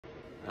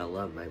I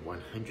love my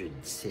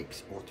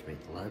 106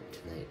 ultimate love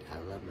tonight. I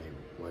love my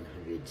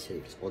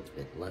 106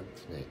 ultimate love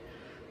tonight.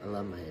 I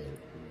love my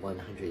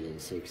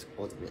 106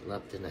 ultimate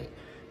love tonight.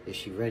 Is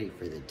she ready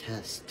for the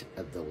test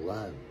of the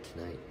love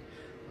tonight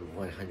of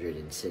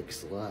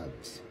 106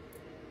 loves?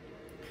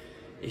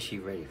 Is she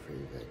ready for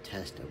the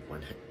test of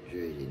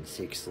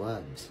 106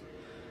 loves?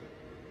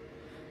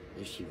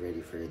 Is she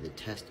ready for the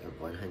test of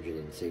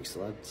 106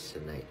 loves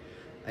tonight?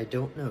 I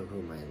don't know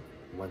who my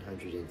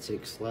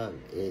 106 love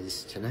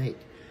is tonight.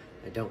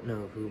 I don't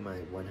know who my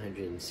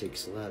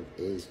 106 love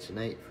is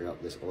tonight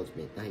throughout this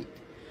ultimate night.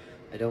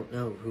 I don't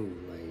know who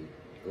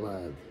my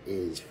love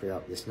is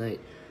throughout this night.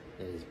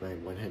 That is my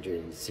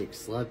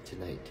 106 love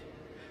tonight.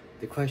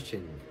 The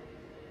question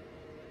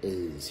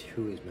is,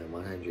 who is my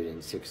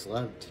 106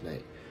 love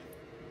tonight?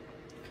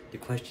 The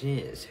question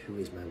is, who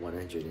is my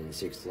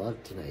 106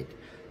 love tonight?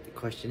 The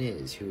question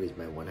is, who is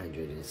my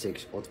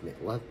 106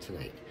 ultimate love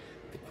tonight?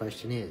 The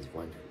question is,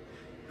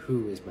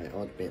 who is my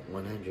ultimate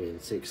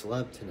 106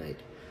 love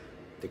tonight?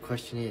 The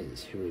question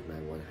is, who is my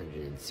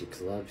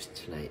 106 loves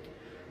tonight?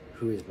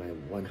 Who is my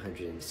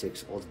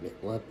 106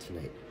 ultimate love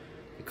tonight?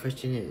 The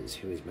question is,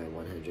 who is my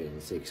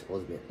 106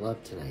 ultimate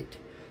love tonight?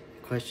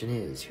 The question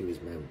is, who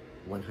is my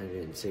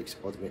 106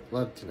 ultimate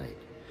love tonight?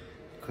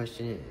 The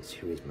question is,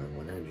 who is my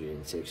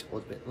 106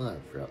 ultimate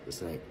love throughout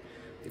this night?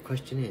 The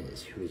question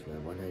is, who is my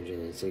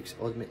 106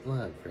 ultimate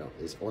love throughout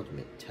this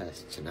ultimate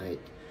test tonight?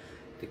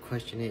 The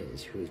question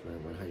is, who is my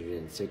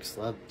 106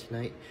 love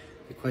tonight?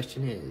 The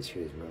question is, who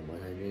is my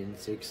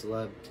 106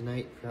 love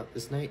tonight throughout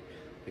this night?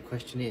 The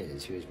question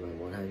is, who is my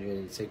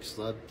 106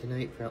 love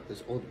tonight throughout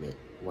this ultimate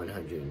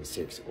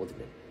 106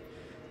 ultimate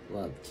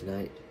love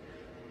tonight?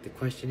 The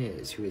question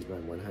is, who is my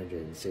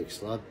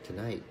 106 love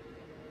tonight?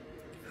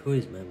 Who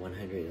is my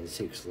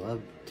 106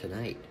 love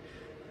tonight?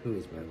 Who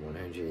is my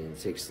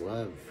 106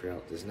 love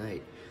throughout this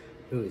night?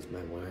 Who is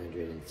my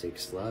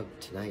 106 love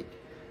tonight?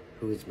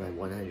 Who is my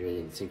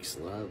 106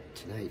 love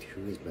tonight?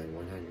 Who is my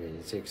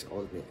 106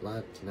 ultimate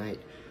love tonight?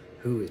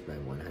 Who is my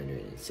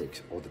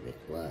 106 ultimate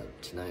love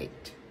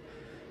tonight?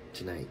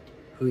 Tonight.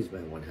 Who is my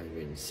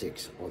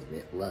 106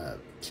 ultimate love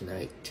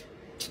tonight?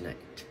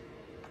 Tonight.